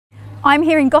I'm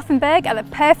here in Gothenburg at the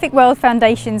Perfect World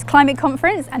Foundation's Climate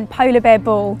Conference and Polar Bear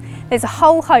Ball. There's a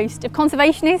whole host of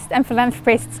conservationists and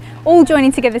philanthropists all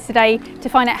joining together today to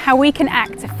find out how we can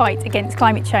act to fight against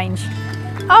climate change.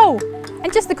 Oh,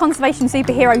 and just the conservation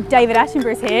superhero David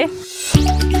Attenborough is here.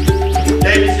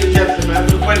 Ladies and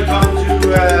gentlemen, welcome to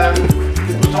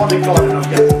the Botanic Garden of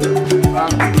Gothenburg. 1,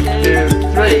 2,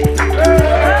 3.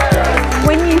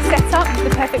 When you set up the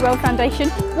Perfect World Foundation,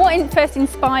 what first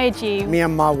inspired you? Me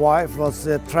and my wife was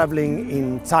traveling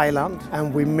in Thailand,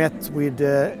 and we met with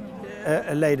a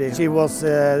lady. She was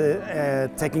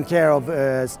taking care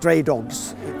of stray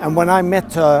dogs. And when I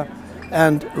met her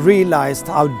and realized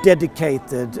how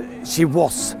dedicated she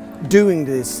was doing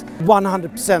this,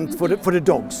 100% for the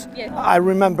dogs. Yeah. I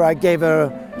remember I gave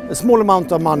her a small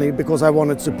amount of money because I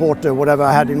wanted to support her, whatever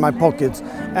I had in my pockets.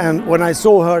 And when I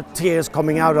saw her tears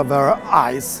coming out of her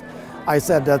eyes, I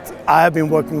said that I have been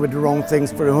working with the wrong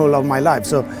things for the whole of my life.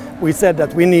 So we said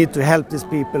that we need to help these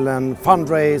people and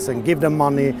fundraise and give them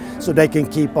money so they can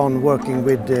keep on working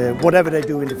with whatever they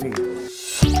do in the field.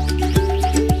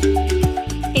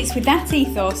 It's with that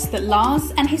ethos that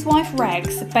Lars and his wife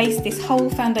Rags based this whole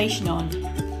foundation on.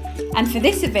 And for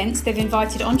this event, they've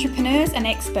invited entrepreneurs and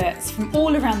experts from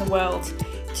all around the world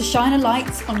to shine a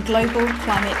light on global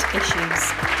climate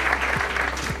issues.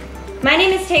 My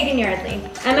name is Tegan Yardley.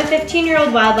 I'm a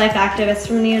 15-year-old wildlife activist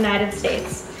from the United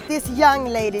States. This young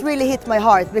lady really hit my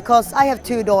heart because I have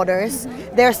 2 daughters.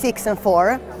 They're 6 and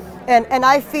 4. And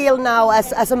I feel now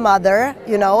as a mother,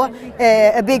 you know,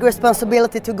 a big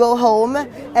responsibility to go home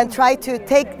and try to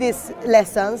take these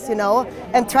lessons, you know,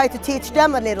 and try to teach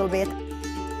them a little bit.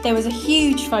 There was a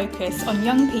huge focus on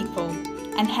young people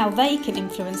and how they can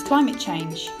influence climate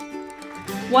change.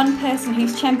 One person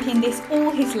who's championed this all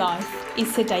his life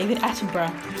is Sir David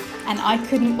Attenborough, and I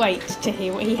couldn't wait to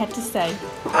hear what he had to say.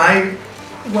 I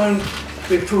won't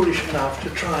be foolish enough to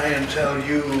try and tell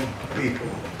you people,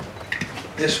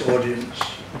 this audience,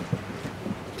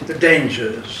 the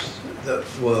dangers that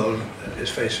the world is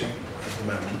facing at the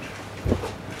moment.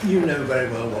 You know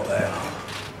very well what they are.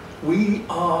 We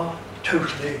are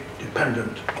totally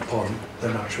dependent upon the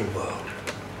natural world.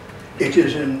 It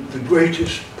is in the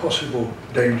greatest possible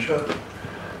danger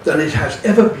than it has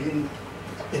ever been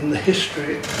in the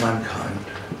history of mankind.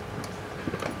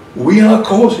 We are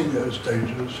causing those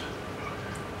dangers,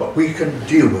 but we can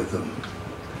deal with them.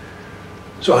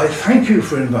 So I thank you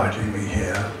for inviting me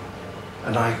here,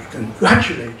 and I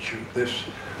congratulate you, this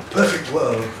Perfect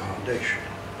World Foundation,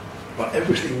 for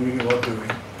everything you are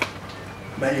doing.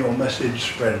 May your message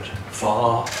spread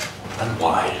far and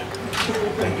wide.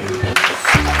 Thank you.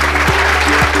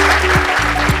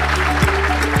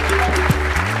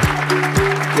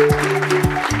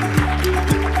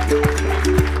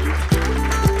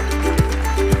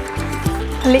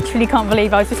 I literally can't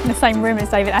believe I was just in the same room as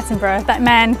David Attenborough. That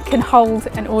man can hold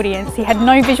an audience. He had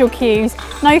no visual cues,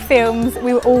 no films.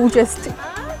 We were all just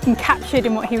captured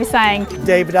in what he was saying.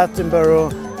 David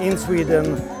Attenborough in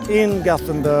Sweden, in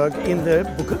Gothenburg, in the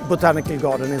Botanical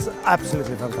Garden is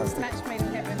absolutely fantastic.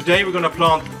 Today we're going to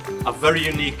plant a very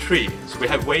unique tree. So we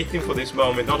have waiting for this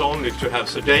moment not only to have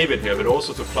Sir David here, but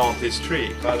also to plant this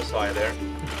tree. Other side there.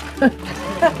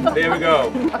 There we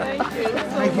go. Thank you.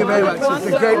 Thank you very much.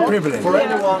 It's a great privilege. For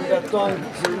anyone that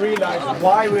don't realize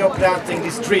why we are planting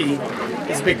this tree,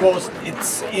 it's because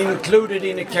it's included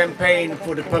in a campaign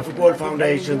for the Perfect World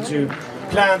Foundation to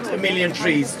plant 1 million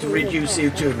trees to reduce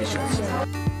CO2 emissions.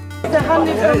 The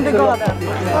honey from the garden.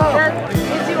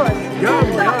 It's yours. Yum.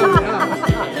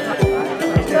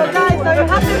 So guys, are you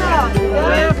happy now?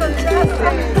 Yeah,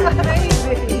 fantastic.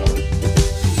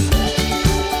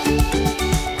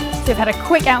 So we've had a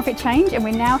quick outfit change and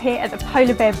we're now here at the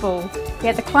Polar Bear Ball. We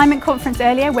had the climate conference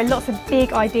earlier where lots of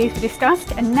big ideas were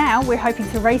discussed, and now we're hoping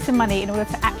to raise some money in order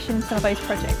to action some of those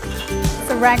projects.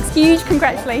 So Rags, huge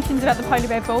congratulations about the Polar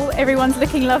Bear Ball. Everyone's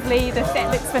looking lovely, the set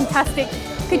looks fantastic.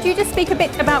 Could you just speak a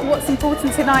bit about what's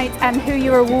important tonight and who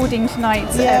you're awarding tonight?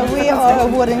 Yeah, we are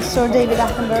awarding Sir David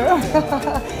Attenborough.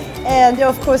 And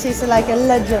of course he's like a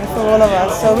legend for all of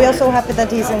us. So we are so happy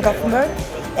that he's in Gothenburg.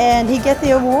 And he gets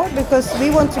the award because we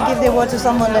want to give the award to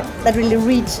someone that really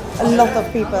reaches a lot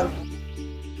of people.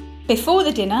 Before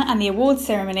the dinner and the awards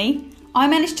ceremony, I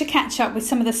managed to catch up with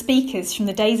some of the speakers from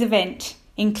the day's event,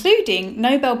 including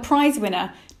Nobel Prize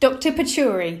winner Dr.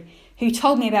 Pachauri, who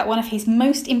told me about one of his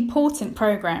most important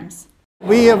programs.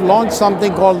 We have launched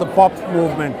something called the POP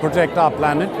movement, Protect Our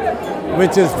Planet,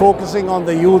 which is focusing on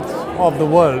the youth of the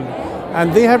world.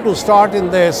 And they have to start in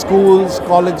their schools,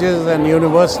 colleges and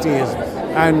universities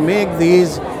and make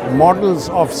these models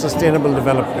of sustainable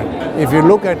development. If you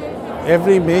look at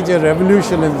every major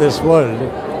revolution in this world,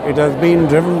 It has been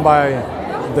driven by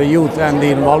the youth and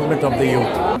the involvement of the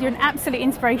youth. You're an absolute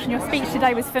inspiration. Your speech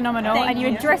today was phenomenal. Thank and you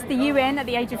you. addressed the UN at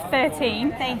the age of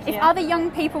 13. Thank you. If other young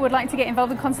people would like to get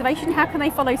involved in conservation, how can they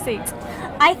follow suit?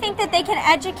 I think that they can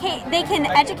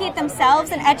educate themselves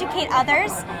and educate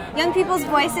others. Young people's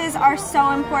voices are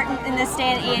so important in this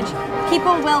day and age.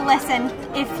 People will listen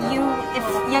if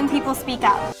young people speak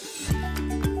up.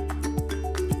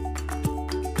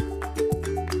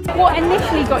 What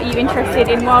initially got you interested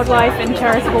in wildlife and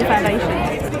charitable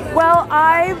foundations? Well,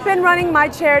 I've been running my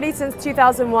charity since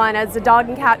 2001 as a dog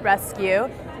and cat rescue.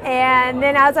 And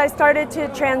then as I started to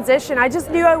transition, I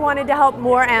just knew I wanted to help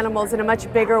more animals in a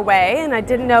much bigger way, and I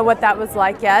didn't know what that was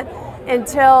like yet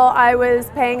until I was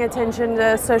paying attention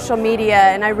to social media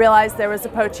and I realized there was a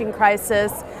poaching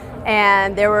crisis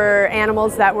and there were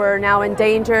animals that were now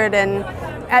endangered and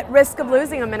at risk of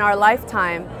losing them in our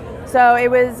lifetime. So it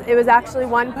was actually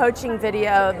one poaching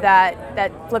video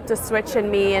that flipped a switch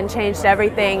in me and changed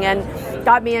everything and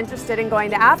got me interested in going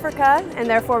to Africa and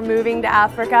therefore moving to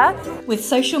Africa. With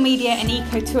social media and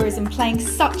ecotourism playing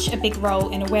such a big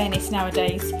role in awareness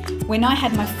nowadays, when I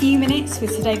had my few minutes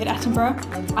with Sir David Attenborough,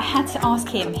 I had to ask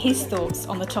him his thoughts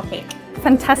on the topic.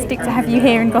 Fantastic to have you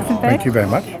here in Gothenburg. Thank you very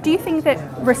much. Do you think that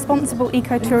responsible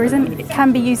ecotourism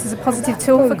can be used as a positive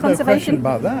tool for conservation? No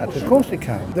question about that. Of course it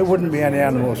can. There wouldn't be any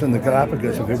animals in the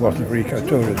Galapagos if it wasn't for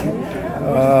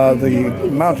ecotourism.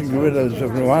 The mountain gorillas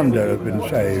of Rwanda have been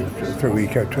saved through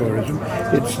ecotourism.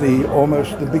 It's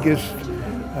almost the biggest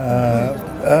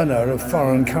earner of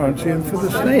foreign currency and for the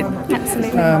state.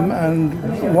 Absolutely.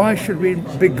 And why should we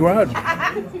begrudge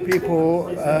people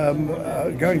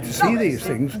going to see these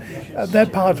things? They're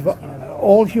part of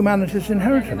all humanity's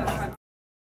inheritance.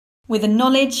 With a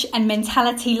knowledge and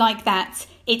mentality like that,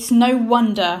 it's no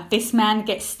wonder this man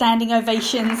gets standing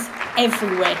ovations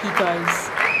everywhere he goes.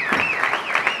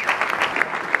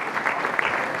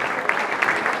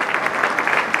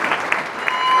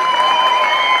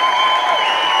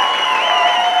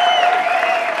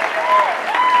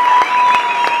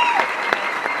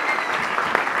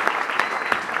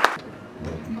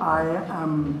 I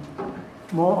am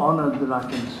more honoured than I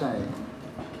can say.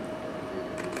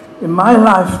 In my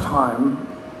lifetime,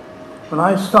 when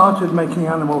I started making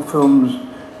animal films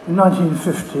in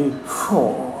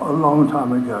 1954, a long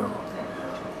time ago,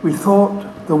 we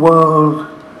thought the world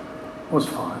was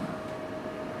fine.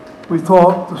 We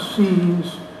thought the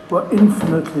seas were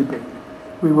infinitely big.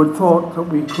 We would thought that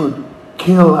we could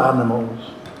kill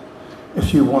animals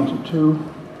if you wanted to,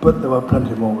 but there were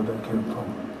plenty more where they came from.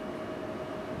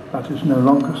 That is no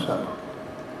longer so.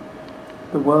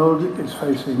 The world is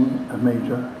facing a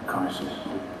major crisis.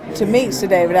 To meet Sir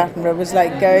David Attenborough was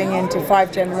like going into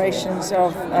 5 generations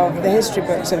of the history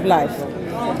books of life.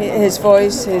 His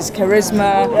voice, his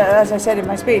charisma. As I said in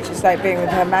my speech, it's like being with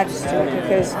Her Majesty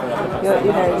because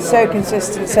you're so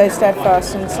consistent, so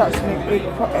steadfast, and such an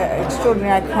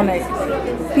extraordinary, iconic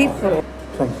people.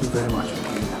 Thank you very much.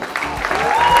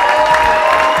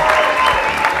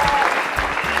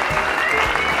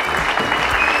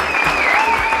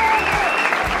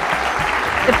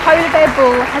 The Polar Bear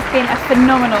Ball has been a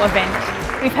phenomenal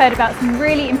event. We've heard about some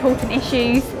really important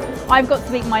issues. I've got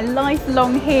to meet my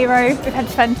lifelong hero. We've had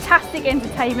fantastic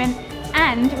entertainment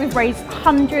and we've raised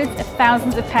hundreds of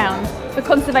thousands of pounds for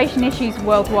conservation issues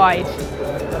worldwide.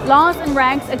 Lars and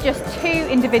Rags are just 2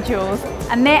 individuals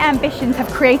and their ambitions have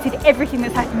created everything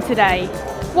that's happened today.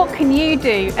 What can you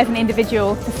do as an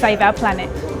individual to save our planet?